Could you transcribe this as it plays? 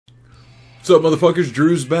What's up, motherfuckers?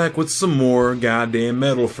 Drew's back with some more goddamn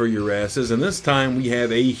metal for your asses, and this time we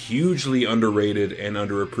have a hugely underrated and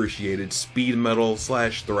underappreciated speed metal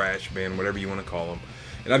slash thrash band, whatever you want to call them.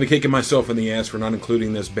 And I've been kicking myself in the ass for not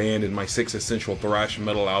including this band in my 6 essential thrash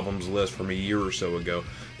metal albums list from a year or so ago,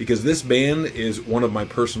 because this band is one of my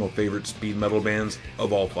personal favorite speed metal bands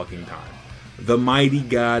of all fucking time. The mighty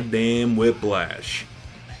goddamn Whiplash.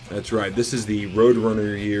 That's right, this is the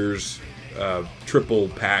Roadrunner years triple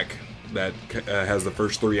pack that has the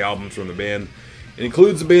first 3 albums from the band. It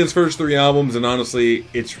includes the band's first 3 albums, and honestly,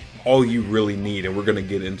 it's all you really need, and we're going to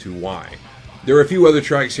get into why. There are a few other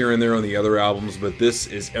tracks here and there on the other albums, but this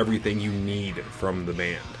is everything you need from the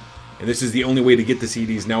band. And this is the only way to get the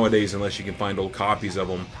CDs nowadays, unless you can find old copies of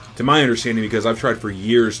them, to my understanding, because I've tried for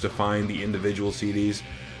years to find the individual CDs,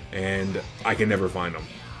 and I can never find them.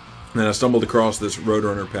 And then I stumbled across this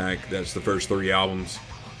Roadrunner pack that's the first 3 albums.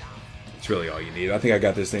 It's really all you need. I think I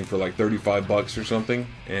got this thing for like 35 bucks or something,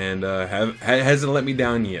 and hasn't let me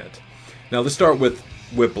down yet. Now let's start with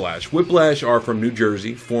Whiplash. Whiplash are from New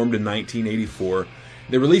Jersey, formed in 1984.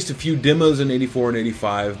 They released a few demos in 84 and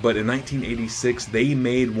 85, but in 1986 they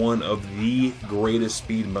made one of the greatest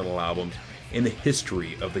speed metal albums in the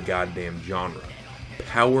history of the goddamn genre.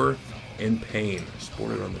 Power and Pain,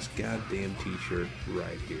 sported on this goddamn t-shirt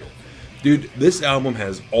right here. Dude, this album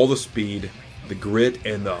has all the speed, the grit,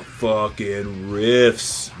 and the fucking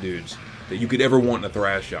riffs, dudes, that you could ever want in a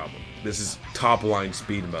thrash album. This is top-line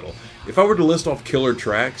speed metal. If I were to list off killer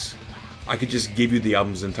tracks, I could just give you the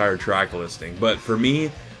album's entire track listing. But for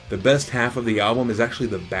me, the best half of the album is actually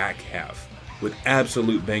the back half, with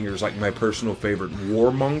absolute bangers like my personal favorite,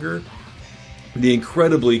 Warmonger, the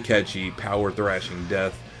incredibly catchy Power Thrashing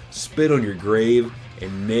Death, Spit on Your Grave,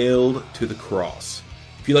 and Nailed to the Cross.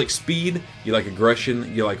 If you like speed, you like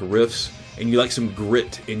aggression, you like riffs, and you like some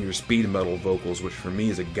grit in your speed metal vocals, which for me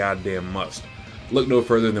is a goddamn must, look no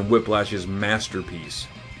further than Whiplash's masterpiece,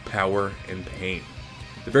 Power and Pain.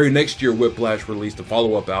 The very next year, Whiplash released a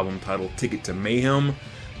follow-up album titled Ticket to Mayhem,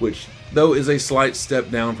 which, though is a slight step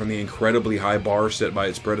down from the incredibly high bar set by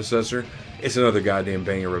its predecessor, it's another goddamn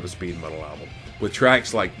banger of a speed metal album, with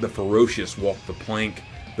tracks like the ferocious Walk the Plank,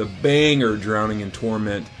 the banger Drowning in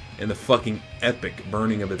Torment, and the fucking epic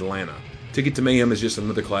Burning of Atlanta. Ticket to Mayhem is just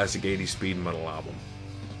another classic 80s speed metal album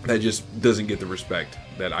that just doesn't get the respect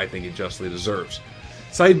that I think it justly deserves.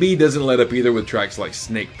 Side B doesn't let up either, with tracks like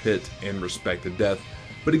Snake Pit and Respect the Death,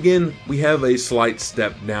 but again, we have a slight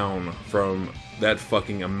step down from that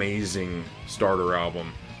fucking amazing starter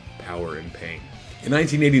album, Power and Pain. In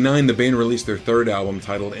 1989, the band released their 3rd album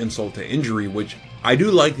titled Insult to Injury, which I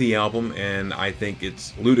do like the album, and I think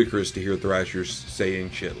it's ludicrous to hear thrashers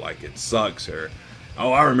saying shit like it sucks or,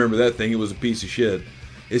 oh, I remember that thing, it was a piece of shit.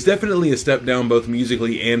 It's definitely a step down both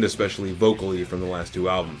musically and especially vocally from the last 2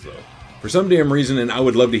 albums, though. For some damn reason, and I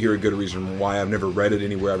would love to hear a good reason why, I've never read it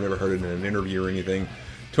anywhere, I've never heard it in an interview or anything,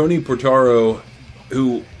 Tony Portaro,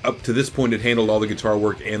 who up to this point had handled all the guitar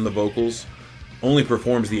work and the vocals, only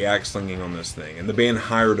performs the axe slinging on this thing, and the band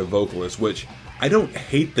hired a vocalist, which I don't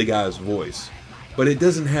hate the guy's voice, but it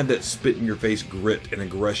doesn't have that spit-in-your-face grit and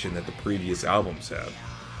aggression that the previous albums have.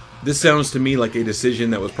 This sounds to me like a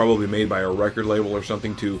decision that was probably made by a record label or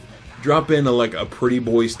something to drop in a pretty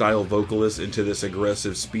boy style vocalist into this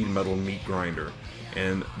aggressive speed metal meat grinder,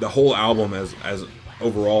 and the whole album as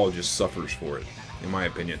overall just suffers for it, in my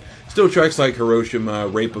opinion. Still, tracks like Hiroshima,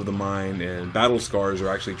 Rape of the Mind, and Battle Scars are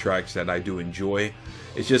actually tracks that I do enjoy.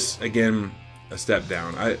 It's just, again, a step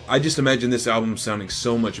down. I just imagine this album sounding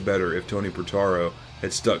so much better if Tony Portaro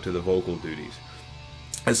had stuck to the vocal duties.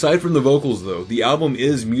 Aside from the vocals, though, the album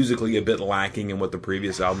is musically a bit lacking in what the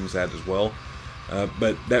previous albums had as well.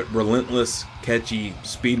 But that relentless, catchy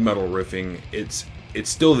speed metal riffing, it's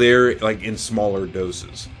still there, like in smaller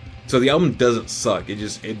doses. So the album doesn't suck.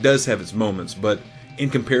 It does have its moments, but in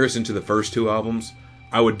comparison to the first 2 albums,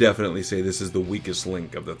 I would definitely say this is the weakest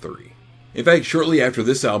link of the 3. In fact, shortly after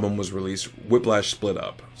this album was released, Whiplash split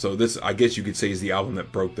up. So this, I guess you could say, is the album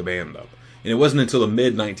that broke the band up. And it wasn't until the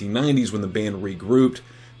mid-1990s when the band regrouped,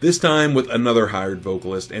 this time with another hired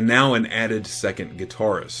vocalist, and now an added second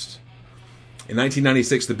guitarist. In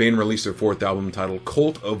 1996, the band released their 4th album titled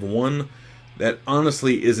Cult of One, that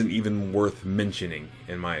honestly isn't even worth mentioning,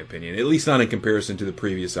 in my opinion, at least not in comparison to the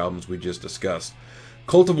previous albums we just discussed.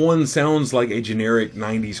 Cult of One sounds like a generic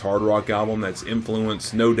 90s hard rock album that's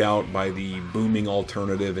influenced, no doubt, by the booming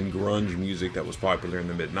alternative and grunge music that was popular in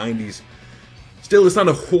the mid-90s. Still, it's not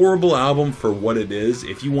a horrible album for what it is.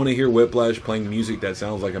 If you want to hear Whiplash playing music that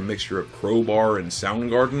sounds like a mixture of Crowbar and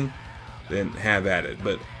Soundgarden, then have at it.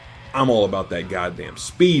 But I'm all about that goddamn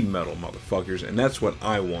speed metal, motherfuckers, and that's what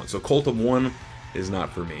I want. So Cult of One is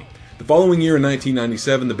not for me. The following year, in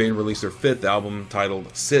 1997, the band released their 5th album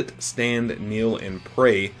titled Sit, Stand, Kneel, and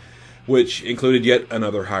Pray, which included yet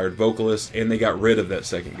another hired vocalist, and they got rid of that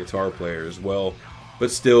second guitar player as well. But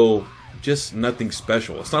still, just nothing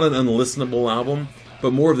special. It's not an unlistenable album,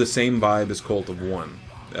 but more of the same vibe as Cult of One.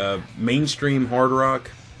 Mainstream hard rock,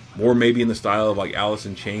 more maybe in the style of like Alice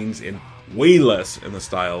in Chains, and way less in the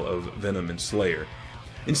style of Venom and Slayer.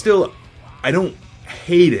 And still, I don't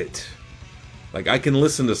hate it. Like, I can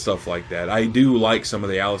listen to stuff like that. I do like some of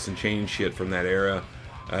the Alice in Chains shit from that era.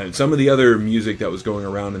 And some of the other music that was going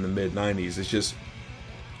around in the mid-90s. It's just,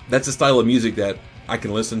 that's a style of music that I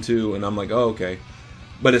can listen to, and I'm like, oh, okay.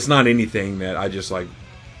 But it's not anything that I just like,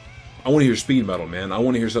 I want to hear speed metal, man. I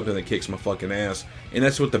want to hear something that kicks my fucking ass. And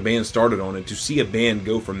that's what the band started on. And to see a band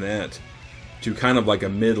go from that to kind of like a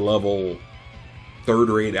mid-level,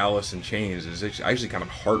 third-rate Alice in Chains is actually kind of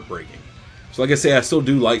heartbreaking. So like I say, I still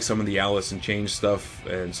do like some of the Alice in Chains stuff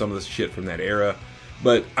and some of the shit from that era,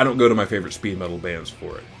 but I don't go to my favorite speed metal bands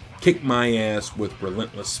for it. Kick my ass with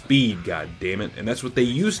relentless speed, god damn it. And that's what they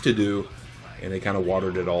used to do, and they kind of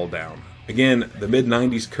watered it all down. Again, the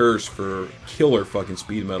mid-90s curse for killer fucking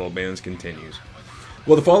speed metal bands continues.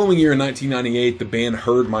 Well, the following year in 1998, the band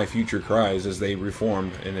heard my future cries as they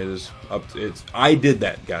reformed, and I did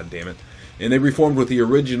that, god damn it. And they reformed with the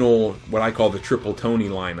original, what I call the Triple Tony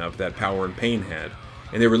lineup that Power and Pain had.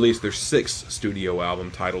 And they released their 6th studio album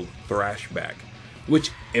titled Thrashback, which,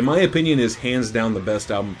 in my opinion, is hands down the best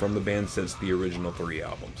album from the band since the original 3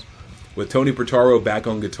 albums. With Tony Portaro back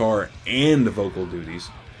on guitar and vocal duties,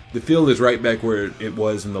 the field is right back where it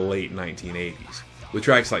was in the late 1980s. With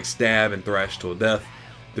tracks like Stab and Thrash Till Death,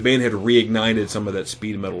 the band had reignited some of that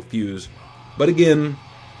speed metal fuse. But again,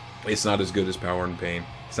 it's not as good as Power and Pain.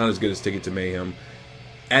 It's not as good as Ticket to Mayhem.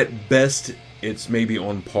 At best, it's maybe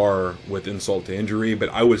on par with Insult to Injury, but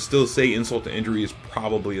I would still say Insult to Injury is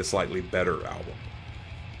probably a slightly better album.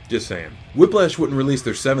 Just saying. Whiplash wouldn't release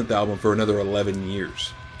their 7th album for another 11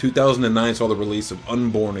 years. 2009 saw the release of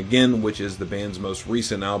Unborn Again, which is the band's most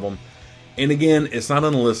recent album. And again, it's not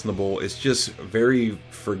unlistenable, it's just very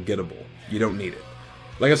forgettable. You don't need it.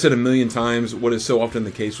 Like I've said a million times, what is so often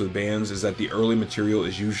the case with bands is that the early material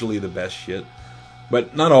is usually the best shit.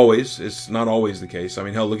 But not always. It's not always the case. I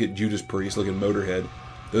mean, hell, look at Judas Priest, look at Motorhead.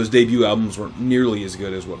 Those debut albums weren't nearly as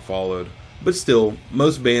good as what followed. But still,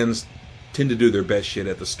 most bands tend to do their best shit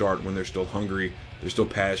at the start when they're still hungry, they're still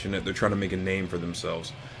passionate, they're trying to make a name for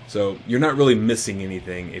themselves. So you're not really missing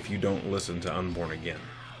anything if you don't listen to Unborn Again.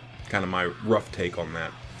 Kind of my rough take on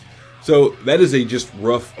that. So that is a just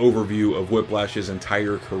rough overview of Whiplash's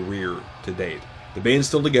entire career to date. The band's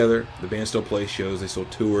still together, the band still plays shows, they still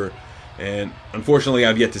tour. And unfortunately,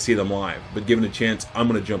 I've yet to see them live. But given a chance, I'm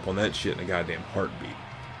going to jump on that shit in a goddamn heartbeat.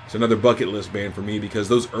 It's another bucket list band for me because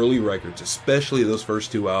those early records, especially those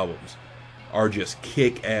first 2 albums, are just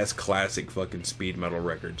kick-ass classic fucking speed metal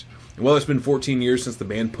records. And while it's been 14 years since the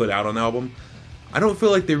band put out an album, I don't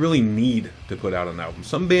feel like they really need to put out an album.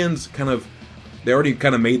 Some bands they already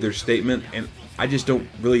kind of made their statement, and I just don't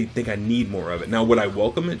really think I need more of it. Now, would I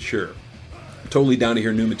welcome it? Sure. I'm totally down to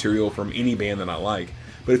hear new material from any band that I like.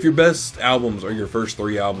 But if your best albums are your first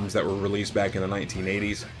 3 albums that were released back in the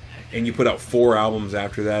 1980s, and you put out 4 albums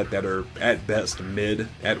after that are at best mid,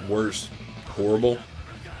 at worst horrible,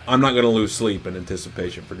 I'm not going to lose sleep in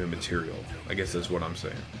anticipation for new material. I guess that's what I'm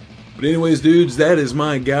saying. But anyways, dudes, that is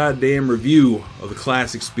my goddamn review of the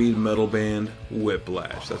classic speed metal band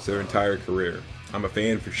Whiplash. That's their entire career. I'm a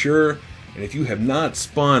fan for sure, and if you have not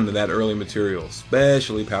spun that early material,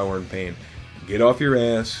 especially Power and Pain, get off your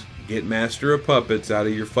ass. Get Master of Puppets out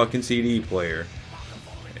of your fucking CD player,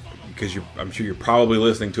 because I'm sure you're probably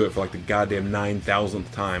listening to it for like the goddamn 9,000th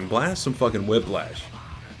time. Blast some fucking Whiplash.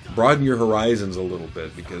 Broaden your horizons a little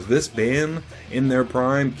bit, because this band, in their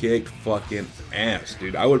prime, kicked fucking ass,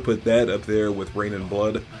 dude. I would put that up there with Rain and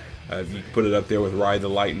Blood. You put it up there with Ride the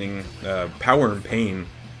Lightning. Power and Pain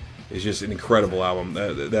is just an incredible album.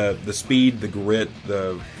 The speed, the grit,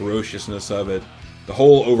 the ferociousness of it, the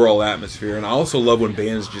whole overall atmosphere. And I also love when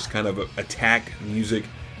bands just kind of attack music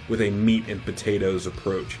with a meat and potatoes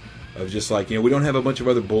approach of just like, we don't have a bunch of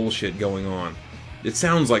other bullshit going on. It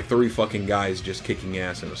sounds like 3 fucking guys just kicking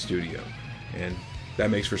ass in a studio, and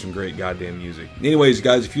that makes for some great goddamn music. Anyways,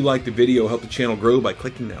 guys, if you like the video, help the channel grow by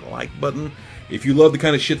clicking that like button. If you love the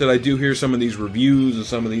kind of shit that I do here, some of these reviews and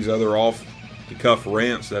some of these other off-the-cuff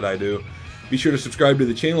rants that I do, be sure to subscribe to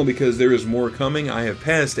the channel because there is more coming. I have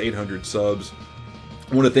passed 800 subs.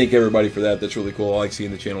 I want to thank everybody for that. That's really cool. I like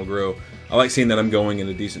seeing the channel grow. I like seeing that I'm going in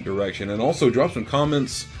a decent direction. And also drop some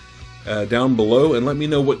comments down below and let me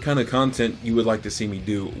know what kind of content you would like to see me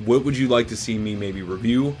do. What would you like to see me maybe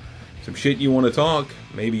review? some shit you want to talk.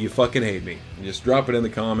 Maybe you fucking hate me. Just drop it in the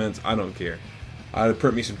comments. I don't care. I'd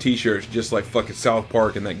print me some t-shirts just like fucking South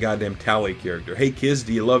Park and that goddamn Tally character. Hey kids,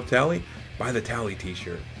 do you love Tally? Buy the Tally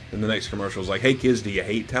t-shirt. And the next commercial is like, hey kids, do you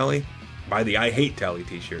hate Tally? Buy the I hate Tally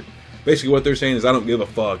t-shirt. Basically what they're saying is I don't give a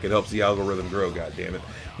fuck. It helps the algorithm grow, goddammit.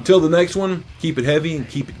 Until the next one, keep it heavy and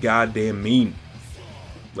keep it goddamn mean.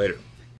 Later.